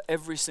available to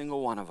every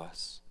single one of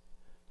us.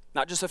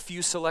 Not just a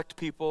few select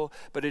people,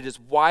 but it is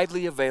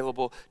widely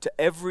available to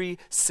every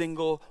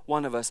single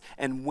one of us.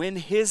 And when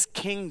his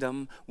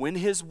kingdom, when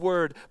his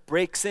word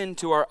breaks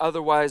into our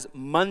otherwise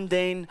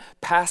mundane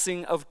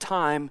passing of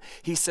time,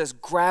 he says,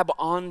 grab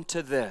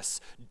onto this.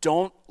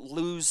 Don't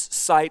lose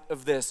sight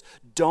of this.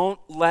 Don't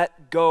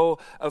let go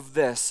of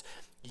this.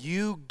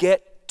 You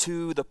get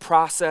to the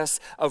process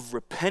of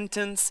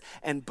repentance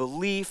and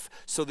belief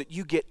so that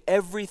you get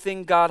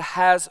everything God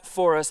has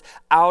for us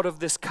out of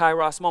this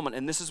kairos moment.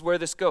 And this is where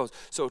this goes.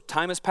 So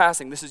time is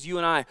passing. This is you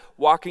and I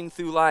walking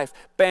through life.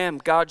 Bam,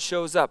 God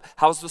shows up.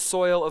 How's the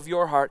soil of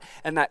your heart?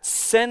 And that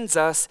sends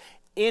us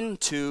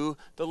into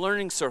the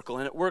learning circle.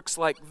 And it works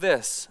like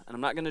this. And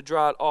I'm not going to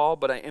draw it all,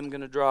 but I am going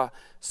to draw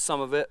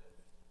some of it.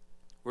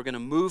 We're going to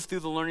move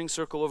through the learning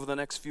circle over the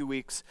next few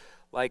weeks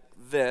like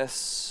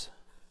this.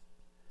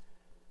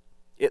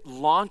 It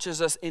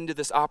launches us into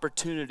this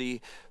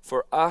opportunity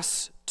for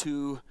us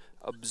to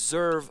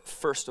observe,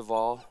 first of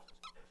all,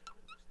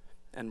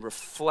 and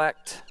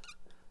reflect,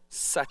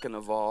 second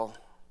of all,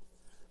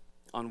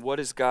 on what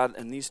is God,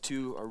 and these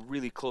two are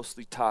really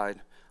closely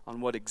tied,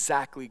 on what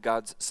exactly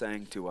God's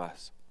saying to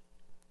us.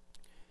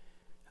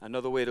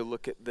 Another way to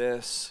look at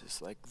this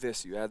is like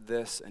this. You add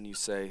this and you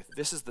say,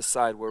 this is the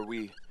side where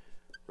we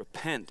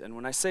repent. And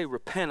when I say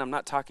repent, I'm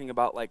not talking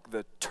about like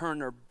the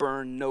turn or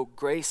burn, no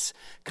grace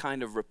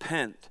kind of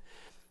repent.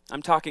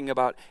 I'm talking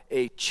about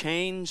a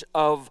change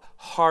of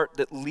heart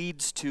that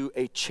leads to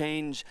a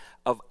change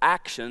of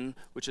action,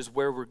 which is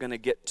where we're going to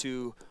get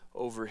to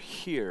over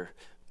here,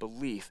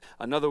 belief.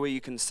 Another way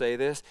you can say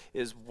this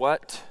is,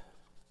 what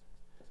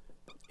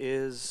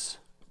is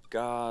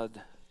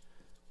God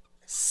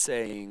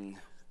saying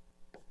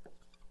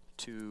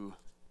to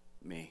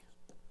me?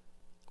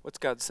 What's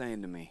God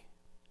saying to me?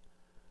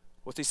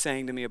 What's he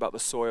saying to me about the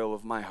soil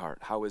of my heart?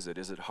 How is it?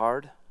 Is it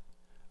hard?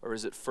 Or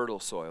is it fertile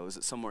soil? Is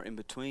it somewhere in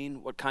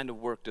between? What kind of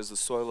work does the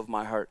soil of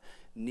my heart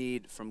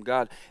need from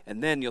God?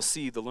 And then you'll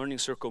see the learning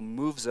circle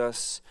moves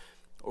us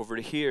over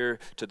to here,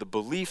 to the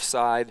belief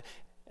side.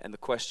 And the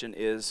question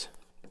is,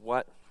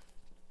 what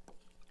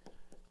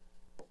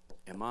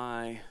am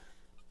I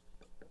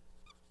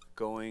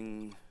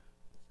going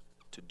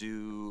to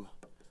do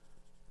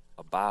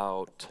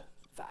about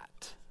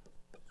that?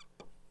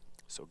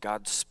 So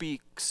God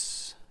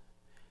speaks.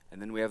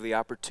 And then we have the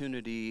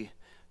opportunity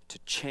to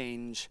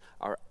change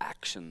our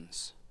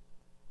actions,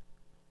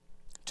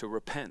 to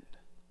repent,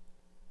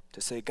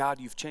 to say, God,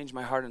 you've changed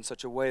my heart in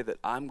such a way that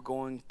I'm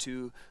going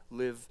to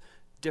live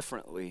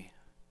differently.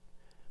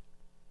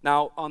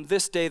 Now, on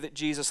this day that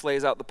Jesus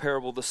lays out the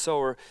parable of the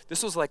sower,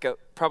 this was like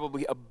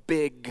probably a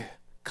big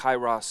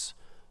kairos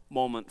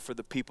moment for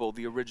the people,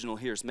 the original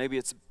hearers. Maybe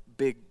it's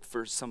big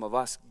for some of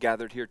us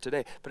gathered here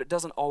today, but it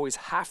doesn't always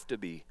have to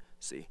be.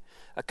 See,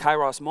 a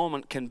kairos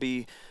moment can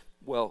be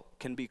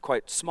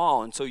quite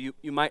small. And so you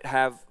might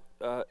have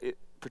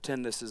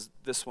pretend this is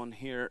this one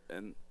here,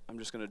 and I'm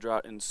just going to draw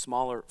it in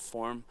smaller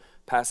form.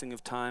 Passing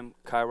of time,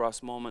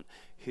 kairos moment.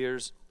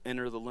 Here's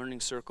enter the learning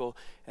circle,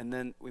 and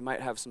then we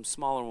might have some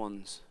smaller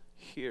ones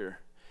here,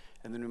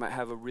 and then we might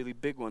have a really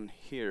big one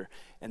here.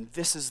 And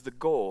this is the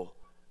goal,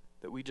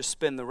 that we just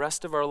spend the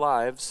rest of our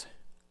lives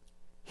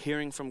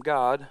hearing from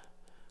God,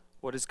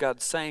 what is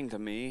God saying to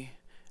me,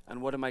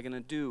 and what am I going to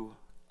do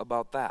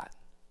about that?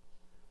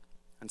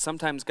 And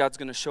sometimes God's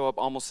going to show up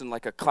almost in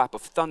like a clap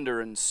of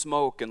thunder and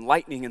smoke and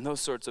lightning and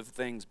those sorts of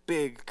things,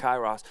 big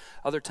kairos.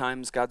 Other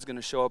times God's going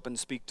to show up and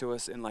speak to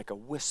us in like a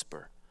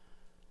whisper.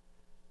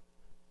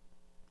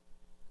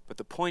 But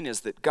the point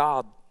is that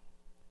God,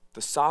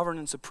 the sovereign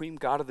and supreme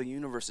God of the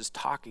universe, is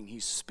talking.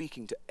 He's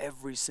speaking to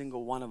every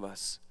single one of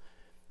us.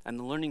 And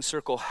the learning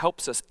circle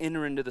helps us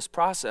enter into this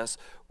process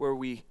where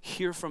we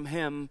hear from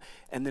him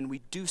and then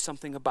we do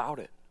something about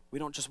it. We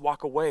don't just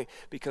walk away,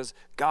 because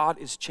God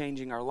is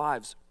changing our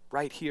lives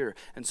right here.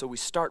 And so we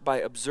start by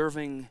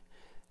observing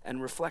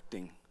and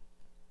reflecting.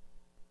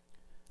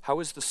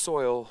 How is the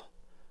soil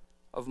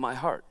of my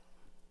heart?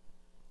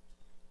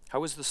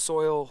 How is the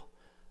soil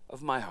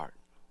of my heart?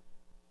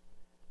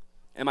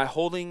 Am I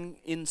holding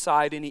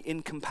inside any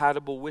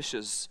incompatible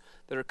wishes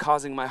that are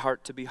causing my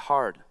heart to be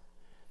hard?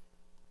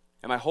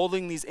 Am I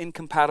holding these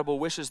incompatible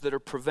wishes that are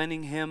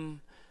preventing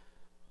him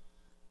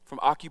from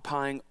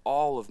occupying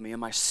all of me?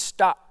 Am I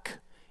stuck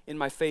in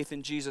my faith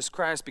in Jesus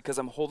Christ because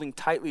I'm holding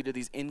tightly to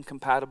these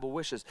incompatible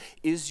wishes?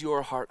 Is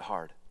your heart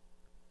hard?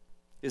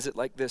 Is it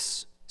like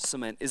this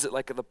cement? Is it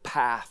like the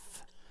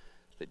path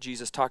that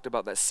Jesus talked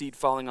about, that seed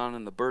falling on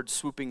and the birds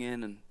swooping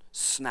in and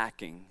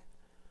snacking?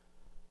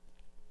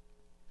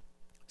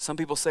 Some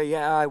people say,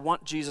 yeah, I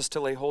want Jesus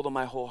to lay hold of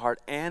my whole heart,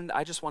 and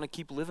I just want to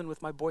keep living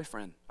with my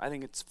boyfriend. I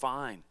think it's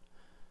fine.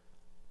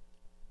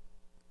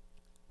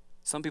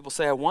 Some people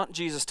say, I want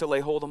Jesus to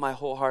lay hold of my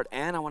whole heart,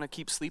 and I want to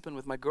keep sleeping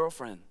with my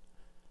girlfriend.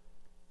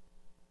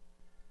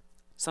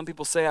 Some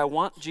people say, I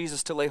want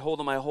Jesus to lay hold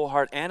of my whole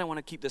heart, and I want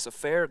to keep this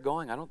affair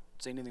going. I don't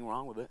see anything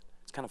wrong with it.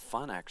 It's kind of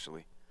fun,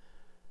 actually.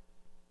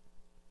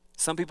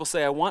 Some people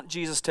say, I want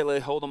Jesus to lay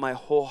hold of my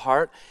whole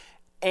heart,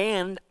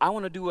 and I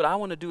want to do what I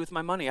want to do with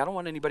my money. I don't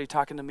want anybody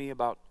talking to me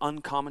about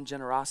uncommon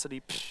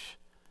generosity,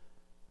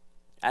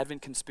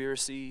 Advent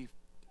conspiracy.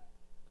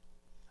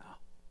 No,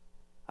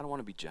 I don't want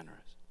to be generous.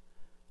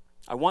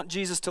 I want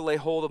Jesus to lay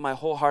hold of my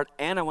whole heart,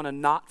 and I want to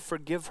not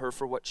forgive her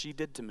for what she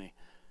did to me.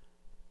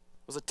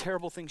 It was a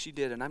terrible thing she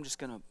did, and I'm just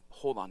going to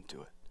hold on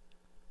to it.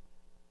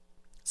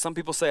 Some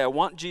people say, I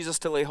want Jesus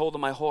to lay hold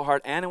of my whole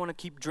heart, and I want to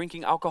keep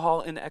drinking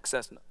alcohol in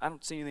excess. I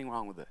don't see anything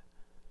wrong with it.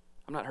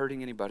 I'm not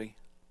hurting anybody.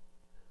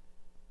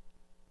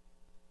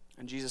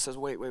 And Jesus says,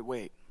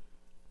 wait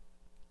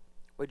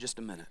just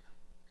a minute.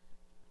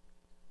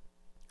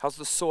 How's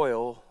the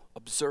soil?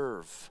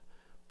 Observe,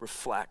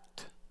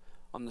 reflect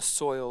on the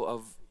soil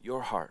of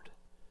your heart.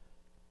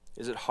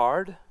 Is it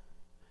hard?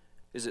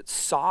 Is it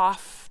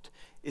soft?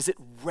 Is it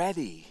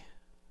ready?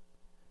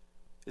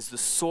 Is the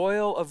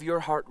soil of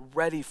your heart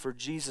ready for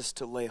Jesus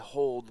to lay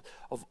hold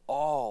of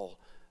all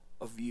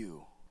of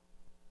you?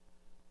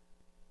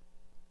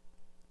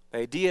 The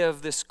idea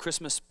of this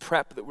Christmas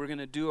prep that we're going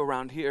to do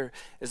around here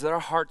is that our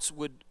hearts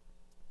would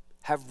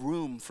have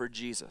room for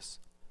Jesus.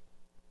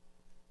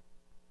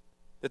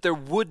 That there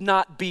would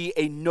not be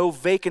a no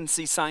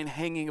vacancy sign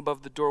hanging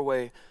above the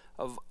doorway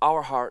of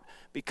our heart,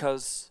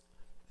 because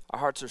our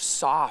hearts are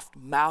soft,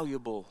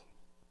 malleable,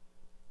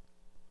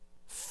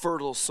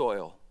 fertile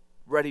soil,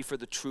 ready for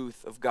the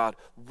truth of God,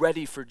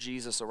 ready for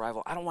Jesus'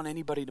 arrival. I don't want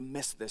anybody to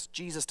miss this.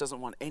 Jesus doesn't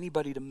want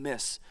anybody to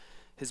miss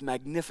his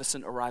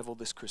magnificent arrival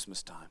this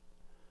Christmas time.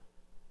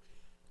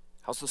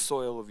 How's the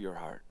soil of your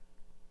heart?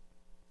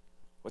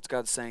 What's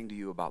God saying to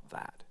you about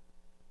that?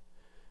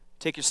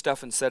 Take your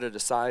stuff and set it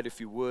aside if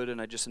you would,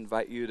 and I just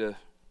invite you to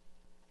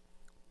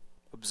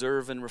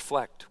observe and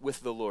reflect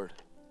with the Lord.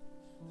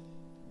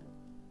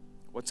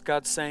 What's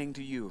God saying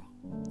to you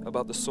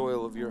about the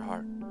soil of your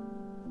heart?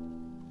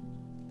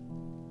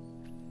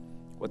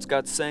 What's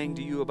God saying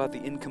to you about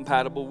the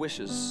incompatible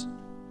wishes?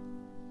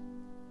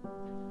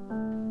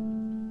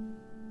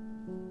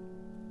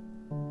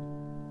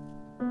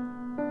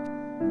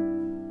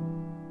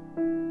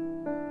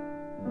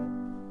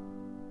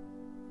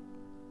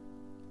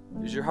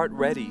 Is your heart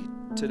ready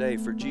today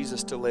for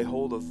Jesus to lay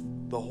hold of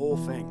the whole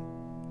thing?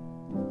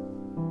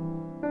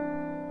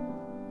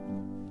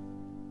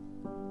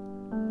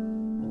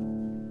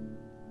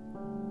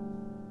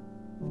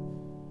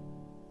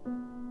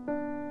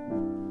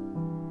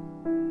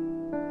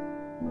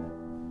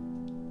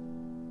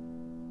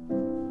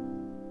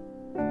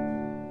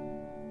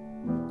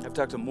 I've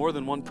talked to more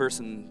than one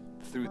person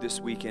through this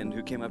weekend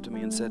who came up to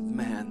me and said,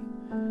 man,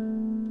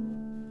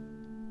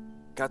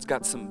 God's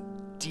got some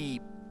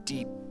deep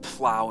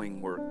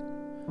plowing work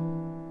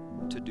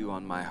to do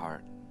on my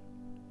heart.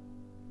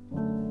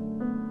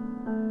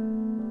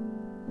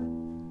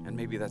 And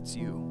maybe that's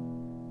you.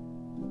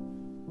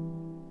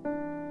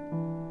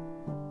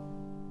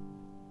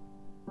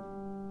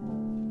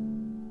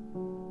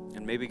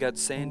 Maybe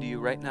God's saying to you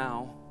right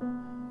now,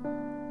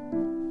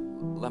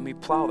 let me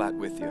plow that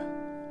with you.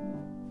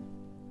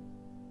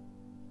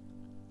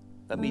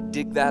 Let me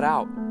dig that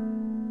out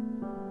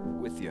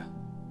with you.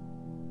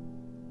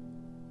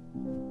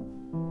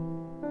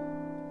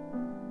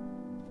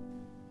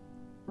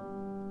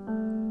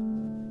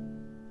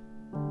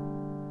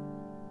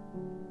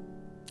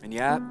 And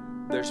yeah,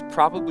 there's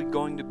probably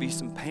going to be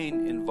some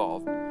pain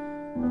involved.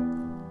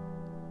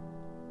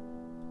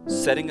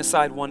 Setting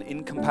aside one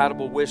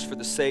incompatible wish for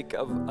the sake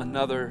of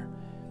another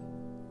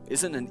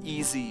isn't an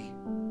easy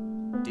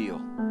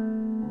deal.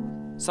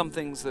 Some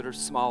things that are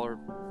smaller,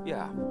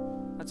 yeah,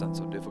 that's not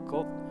so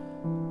difficult.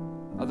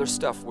 Other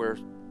stuff where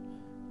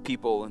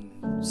people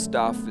and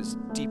stuff is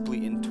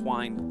deeply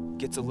entwined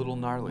gets a little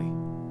gnarly.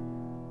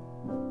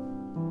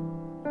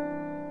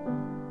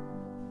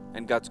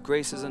 And God's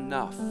grace is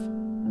enough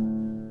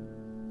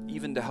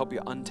even to help you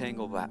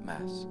untangle that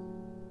mess.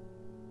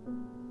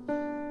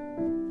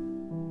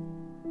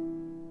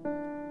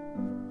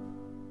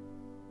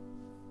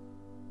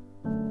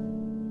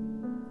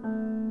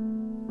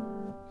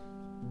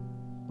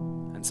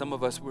 And some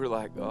of us, we're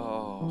like,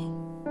 oh,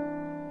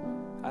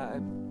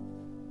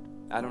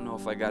 I don't know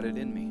if I got it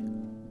in me.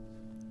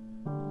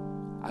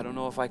 I don't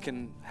know if I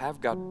can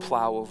have God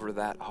plow over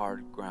that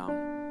hard ground.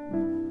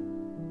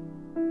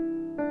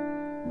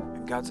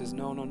 And God says,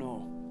 no.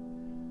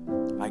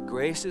 My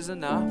grace is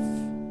enough.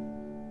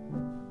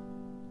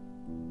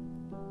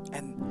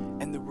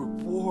 And the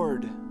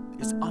reward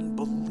is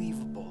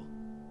unbelievable.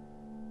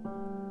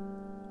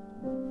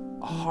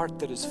 A heart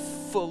that is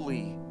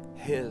fully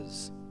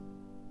His.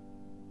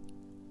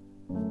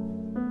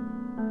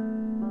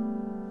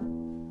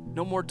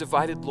 No more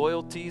divided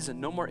loyalties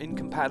and no more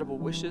incompatible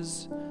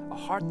wishes. A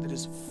heart that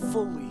is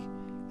fully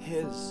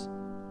His.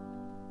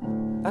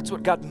 That's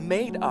what God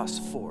made us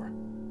for.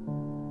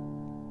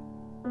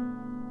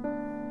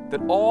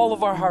 That all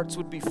of our hearts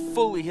would be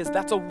fully His.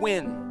 That's a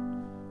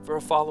win for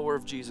a follower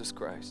of Jesus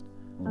Christ.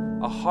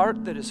 A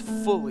heart that is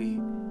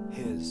fully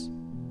His.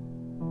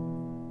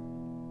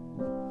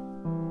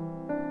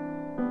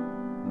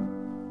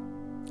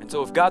 And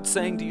so if God's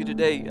saying to you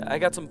today, I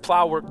got some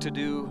plow work to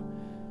do,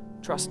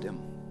 trust Him.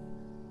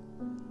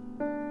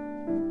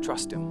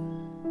 Trust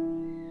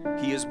Him.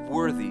 He is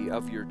worthy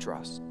of your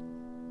trust.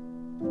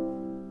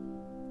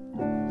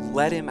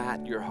 Let Him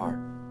at your heart.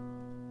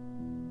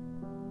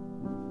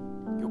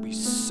 You'll be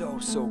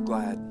so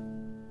glad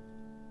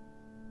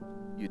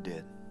you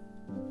did.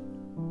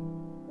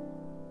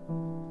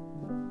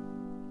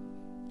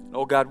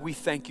 Oh God, we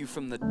thank You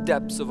from the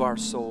depths of our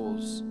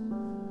souls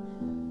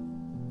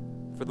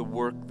for the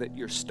work that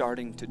You're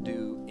starting to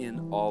do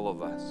in all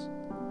of us.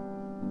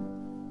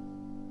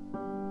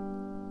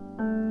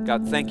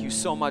 God, thank You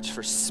so much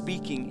for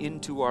speaking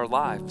into our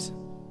lives.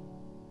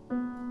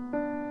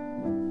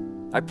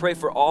 I pray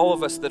for all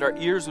of us that our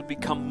ears would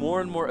become more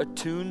and more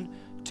attuned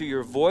to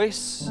Your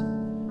voice,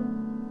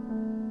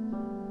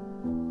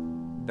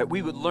 that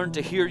we would learn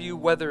to hear You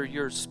whether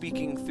You're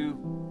speaking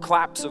through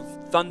claps of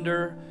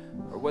thunder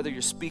or whether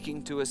You're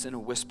speaking to us in a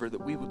whisper,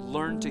 that we would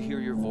learn to hear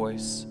Your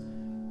voice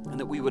and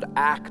that we would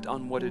act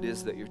on what it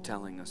is that You're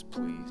telling us,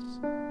 please.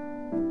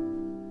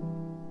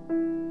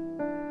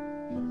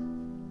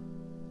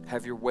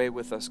 Have Your way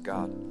with us,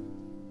 God.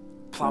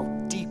 Plow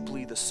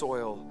deeply the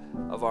soil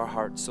of our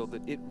hearts so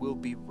that it will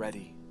be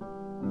ready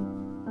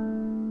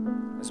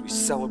as we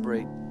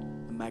celebrate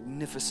the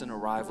magnificent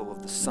arrival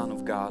of the Son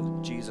of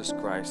God, Jesus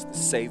Christ, the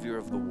Savior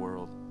of the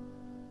world,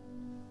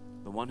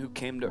 the one who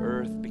came to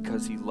earth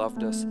because He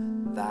loved us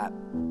that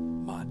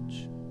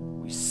much.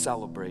 We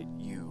celebrate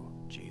You,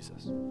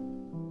 Jesus.